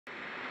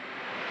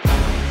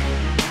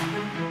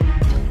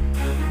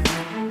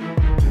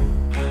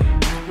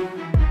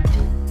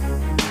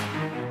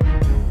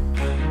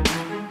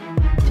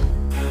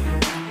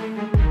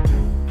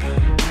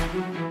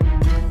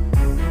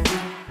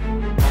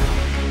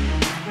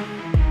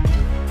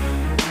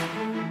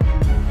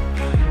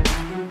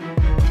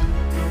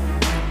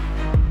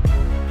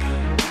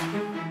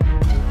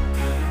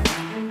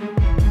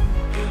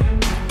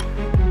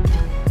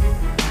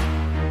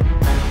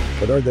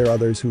are there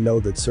others who know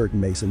that certain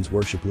Masons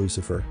worship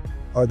Lucifer?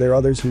 Are there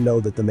others who know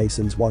that the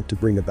Masons want to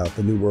bring about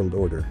the New World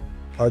Order?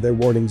 Are there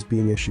warnings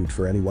being issued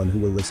for anyone who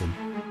will listen?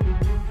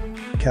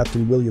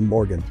 Captain William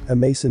Morgan, a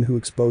Mason who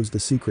exposed the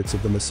secrets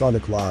of the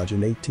Masonic Lodge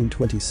in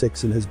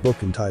 1826 in his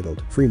book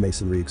entitled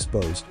Freemasonry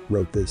Exposed,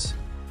 wrote this.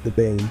 The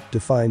bane,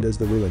 defined as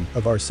the ruin,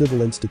 of our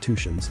civil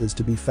institutions is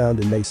to be found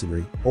in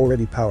Masonry,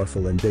 already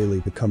powerful and daily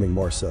becoming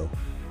more so.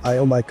 I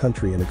owe my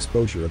country an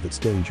exposure of its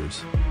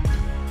dangers.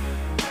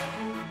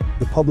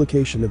 The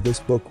publication of this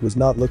book was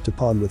not looked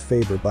upon with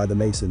favor by the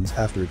Masons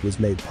after it was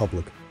made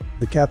public.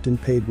 The captain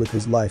paid with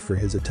his life for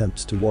his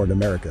attempts to warn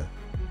America.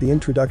 The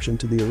introduction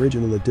to the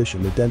original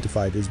edition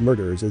identified his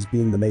murderers as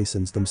being the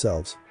Masons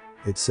themselves.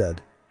 It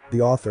said,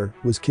 "The author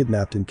was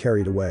kidnapped and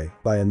carried away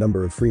by a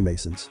number of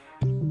Freemasons."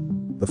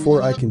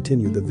 Before I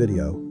continue the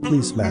video,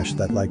 please smash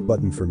that like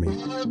button for me.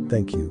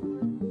 Thank you.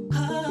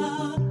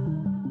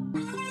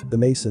 The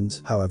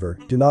Masons, however,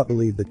 do not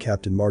believe that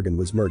Captain Morgan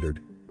was murdered.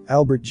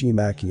 Albert G.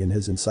 Mackey in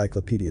his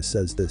encyclopedia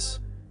says this.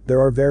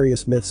 There are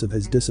various myths of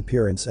his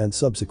disappearance and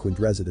subsequent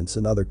residence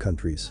in other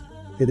countries.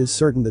 It is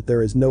certain that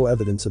there is no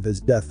evidence of his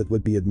death that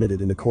would be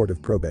admitted in a court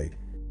of probate.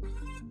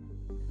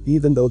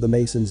 Even though the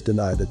Masons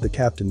deny that the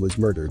captain was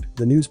murdered,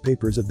 the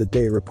newspapers of the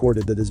day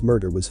reported that his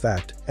murder was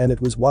fact, and it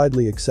was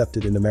widely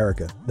accepted in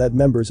America that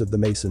members of the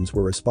Masons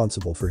were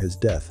responsible for his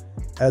death.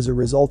 As a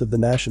result of the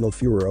national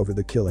furor over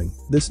the killing,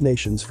 this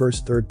nation's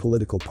first third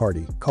political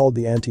party, called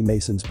the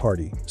Anti-Masons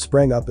Party,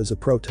 sprang up as a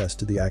protest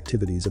to the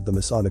activities of the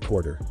Masonic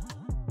Order.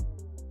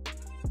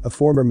 A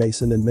former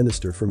Mason and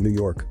minister from New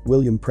York,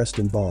 William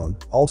Preston Vaughan,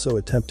 also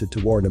attempted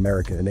to warn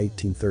America in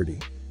 1830.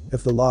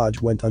 If the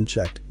lodge went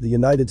unchecked, the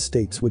United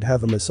States would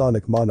have a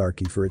Masonic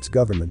monarchy for its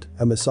government,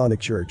 a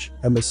Masonic church,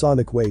 a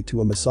Masonic way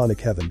to a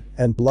Masonic heaven,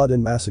 and blood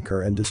and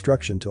massacre and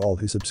destruction to all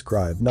who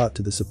subscribe not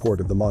to the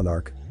support of the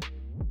monarch.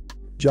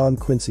 John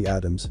Quincy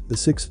Adams, the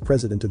 6th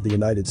President of the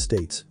United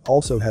States,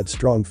 also had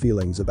strong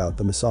feelings about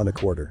the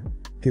Masonic order.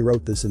 He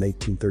wrote this in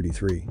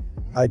 1833.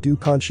 I do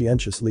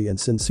conscientiously and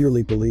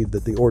sincerely believe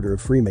that the order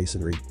of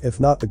Freemasonry, if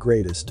not the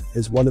greatest,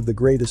 is one of the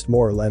greatest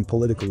moral and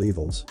political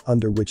evils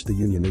under which the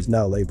Union is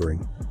now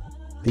laboring.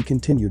 He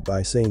continued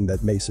by saying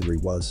that Masonry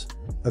was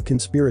a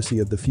conspiracy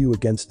of the few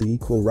against the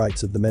equal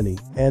rights of the many,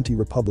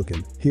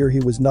 anti-Republican. Here he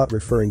was not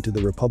referring to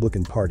the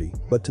Republican Party,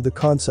 but to the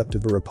concept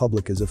of a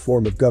republic as a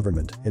form of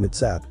government, in its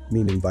sap,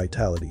 meaning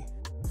vitality.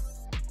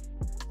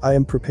 I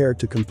am prepared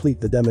to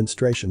complete the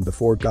demonstration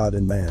before God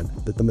and man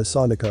that the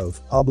Masonic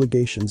oath,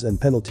 obligations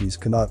and penalties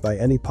cannot by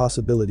any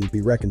possibility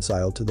be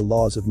reconciled to the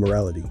laws of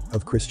morality,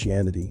 of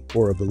Christianity,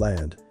 or of the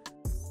land.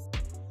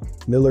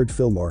 Millard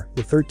Fillmore,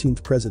 the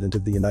 13th President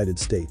of the United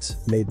States,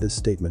 made this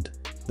statement.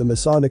 The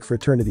Masonic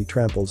fraternity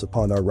tramples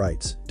upon our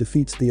rights,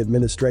 defeats the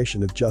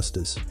administration of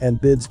justice,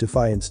 and bids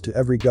defiance to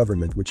every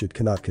government which it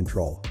cannot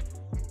control.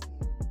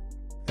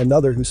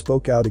 Another who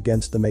spoke out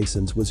against the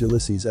Masons was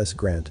Ulysses S.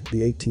 Grant,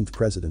 the 18th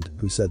President,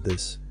 who said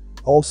this.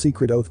 All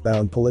secret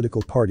oath-bound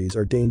political parties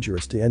are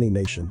dangerous to any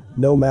nation,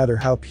 no matter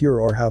how pure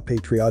or how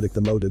patriotic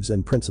the motives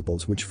and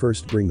principles which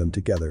first bring them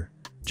together.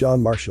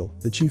 John Marshall,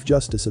 the Chief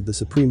Justice of the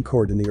Supreme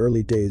Court in the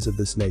early days of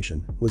this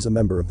nation, was a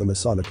member of the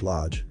Masonic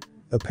Lodge.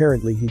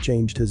 Apparently he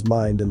changed his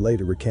mind and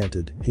later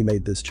recanted. He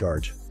made this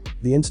charge.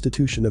 The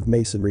institution of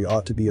Masonry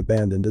ought to be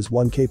abandoned as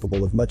one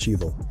capable of much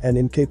evil and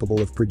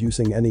incapable of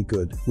producing any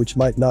good which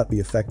might not be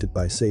effected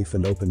by safe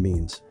and open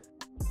means.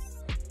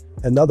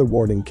 Another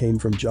warning came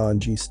from John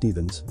G.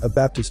 Stevens, a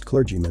Baptist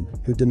clergyman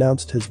who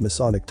denounced his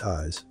Masonic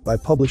ties by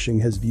publishing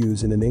his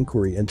views in an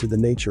inquiry into the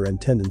nature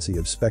and tendency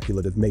of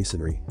speculative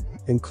Masonry.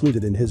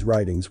 Included in his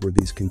writings were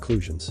these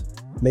conclusions.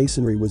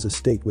 Masonry was a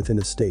state within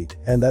a state,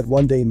 and that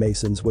one day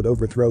Masons would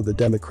overthrow the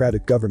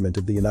democratic government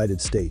of the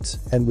United States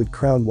and would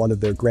crown one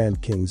of their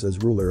grand kings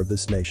as ruler of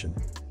this nation.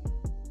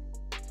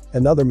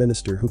 Another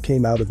minister who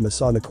came out of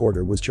Masonic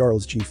order was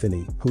Charles G.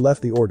 Finney, who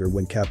left the order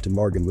when Captain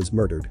Morgan was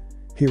murdered.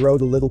 He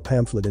wrote a little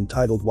pamphlet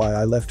entitled Why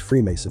I Left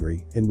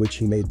Freemasonry, in which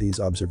he made these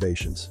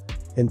observations.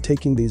 In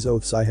taking these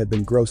oaths I had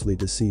been grossly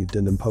deceived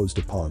and imposed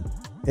upon.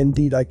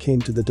 Indeed, I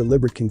came to the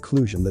deliberate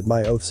conclusion that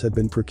my oaths had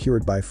been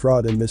procured by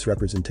fraud and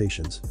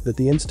misrepresentations, that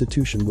the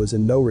institution was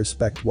in no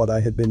respect what I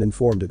had been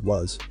informed it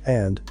was,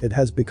 and it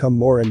has become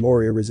more and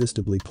more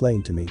irresistibly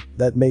plain to me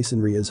that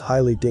Masonry is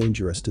highly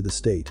dangerous to the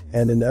state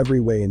and in every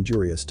way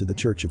injurious to the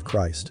Church of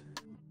Christ.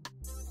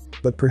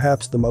 But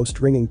perhaps the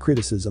most ringing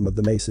criticism of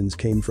the Masons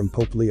came from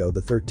Pope Leo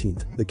XIII,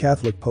 the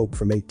Catholic Pope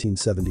from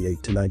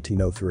 1878 to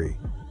 1903.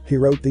 He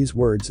wrote these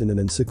words in an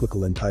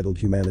encyclical entitled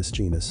Humanis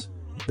Genus.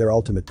 Their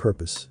ultimate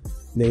purpose,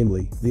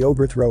 namely, the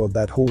overthrow of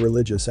that whole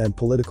religious and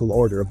political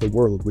order of the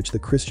world which the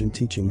Christian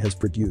teaching has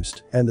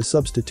produced, and the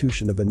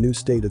substitution of a new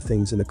state of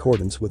things in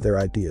accordance with their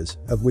ideas,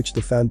 of which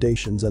the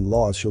foundations and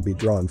laws shall be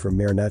drawn from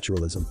mere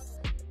naturalism.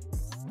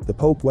 The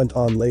Pope went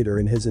on later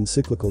in his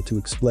encyclical to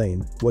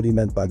explain what he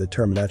meant by the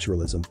term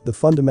naturalism. The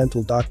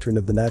fundamental doctrine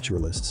of the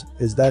naturalists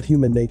is that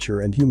human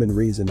nature and human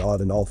reason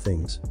ought in all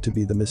things to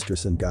be the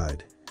mistress and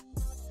guide.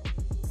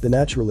 The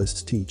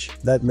naturalists teach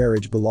that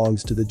marriage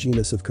belongs to the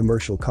genus of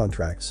commercial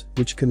contracts,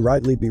 which can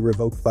rightly be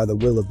revoked by the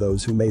will of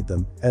those who made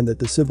them, and that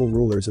the civil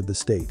rulers of the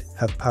state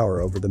have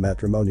power over the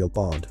matrimonial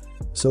bond.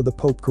 So the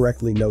Pope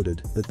correctly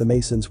noted that the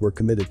Masons were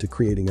committed to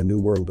creating a new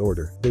world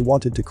order. They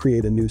wanted to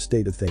create a new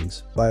state of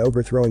things by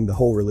overthrowing the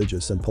whole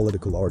religious and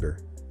political order.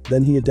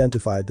 Then he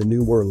identified the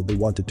new world they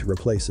wanted to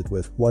replace it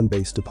with, one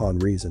based upon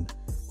reason.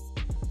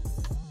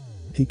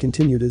 He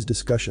continued his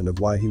discussion of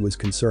why he was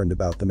concerned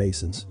about the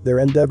Masons, their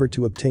endeavor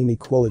to obtain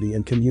equality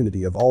and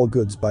community of all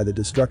goods by the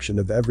destruction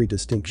of every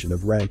distinction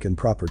of rank and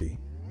property.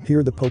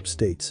 Here the Pope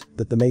states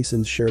that the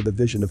Masons share the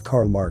vision of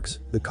Karl Marx,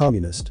 the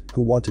communist,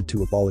 who wanted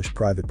to abolish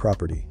private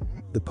property.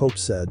 The Pope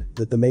said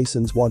that the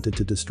Masons wanted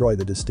to destroy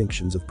the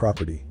distinctions of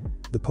property.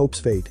 The Pope's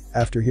fate,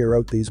 after he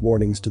wrote these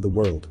warnings to the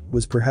world,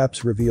 was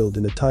perhaps revealed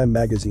in a Time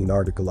magazine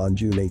article on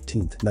June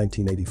 18,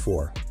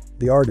 1984.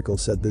 The article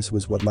said this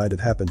was what might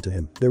have happened to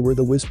him. There were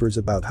the whispers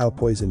about how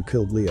poison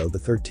killed Leo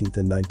XIII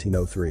in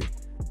 1903.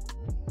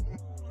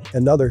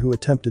 Another who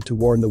attempted to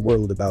warn the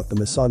world about the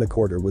Masonic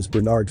order was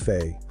Bernard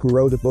Fay, who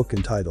wrote a book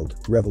entitled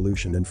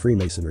Revolution and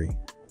Freemasonry.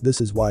 This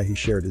is why he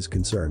shared his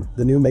concern.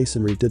 The new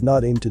Masonry did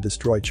not aim to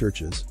destroy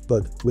churches,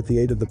 but, with the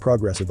aid of the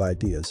progressive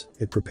ideas,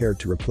 it prepared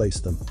to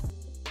replace them.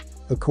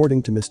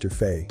 According to Mr.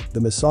 Fay,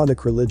 the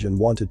Masonic religion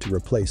wanted to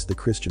replace the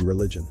Christian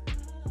religion.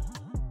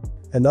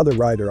 Another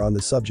writer on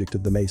the subject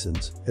of the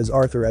Masons is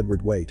Arthur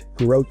Edward Waite,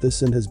 who wrote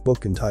this in his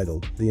book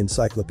entitled The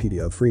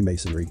Encyclopedia of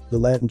Freemasonry. The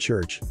Latin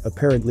Church,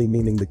 apparently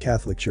meaning the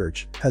Catholic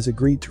Church, has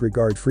agreed to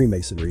regard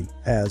Freemasonry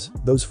as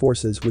those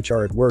forces which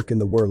are at work in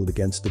the world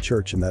against the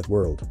church in that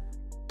world.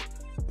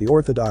 The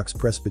Orthodox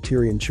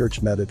Presbyterian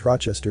Church met at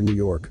Rochester, New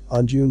York,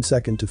 on June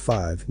 2 to 5,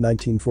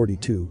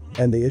 1942,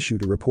 and they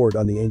issued a report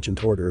on the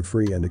ancient order of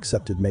free and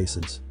accepted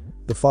Masons.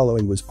 The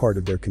following was part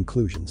of their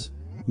conclusions.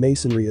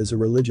 Masonry is a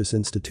religious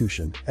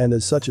institution, and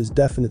as such is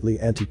definitely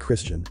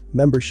anti-Christian.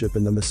 Membership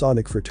in the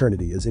Masonic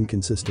fraternity is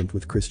inconsistent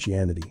with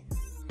Christianity.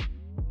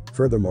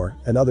 Furthermore,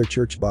 another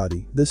church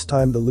body, this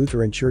time the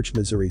Lutheran Church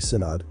Missouri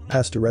Synod,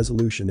 passed a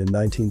resolution in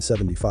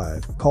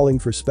 1975 calling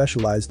for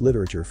specialized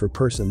literature for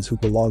persons who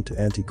belong to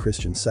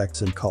anti-Christian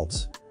sects and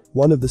cults.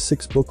 One of the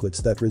 6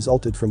 booklets that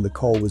resulted from the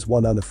call was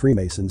one on the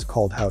Freemasons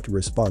called How to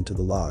Respond to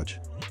the Lodge.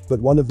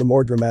 But one of the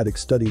more dramatic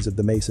studies of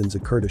the Masons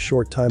occurred a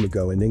short time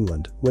ago in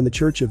England, when the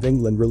Church of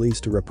England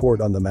released a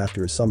report on them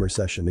after a summer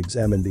session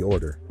examined the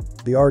order.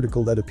 The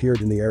article that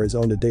appeared in the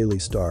Arizona Daily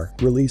Star,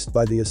 released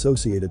by the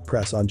Associated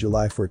Press on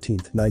July 14,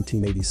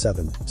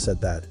 1987, said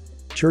that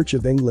Church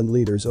of England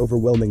leaders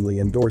overwhelmingly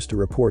endorsed a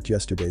report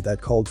yesterday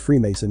that called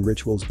Freemason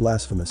rituals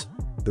blasphemous.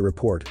 The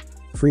report,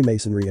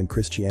 Freemasonry and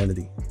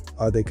Christianity,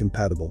 are they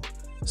compatible?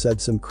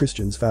 Said some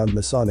Christians found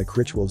Masonic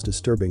rituals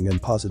disturbing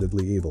and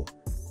positively evil.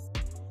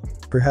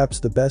 Perhaps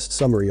the best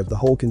summary of the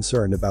whole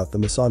concern about the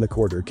Masonic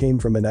order came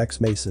from an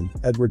ex-Mason,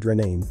 Edward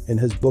Renane, in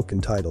his book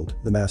entitled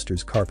The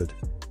Master's Carpet.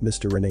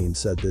 Mr. Renane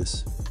said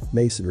this: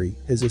 Masonry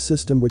is a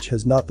system which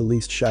has not the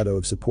least shadow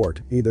of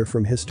support, either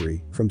from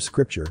history, from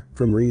scripture,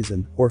 from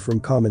reason, or from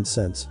common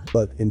sense,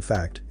 but, in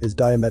fact, is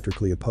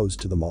diametrically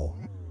opposed to them all.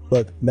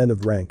 But men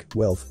of rank,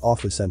 wealth,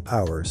 office and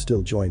power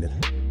still join it.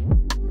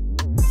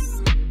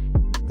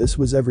 This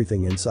was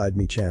everything inside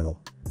me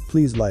channel.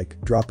 Please like,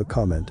 drop a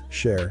comment,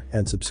 share,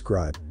 and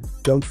subscribe.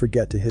 Don't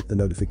forget to hit the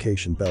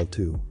notification bell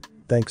too.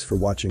 Thanks for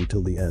watching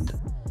till the end.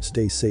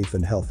 Stay safe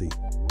and healthy.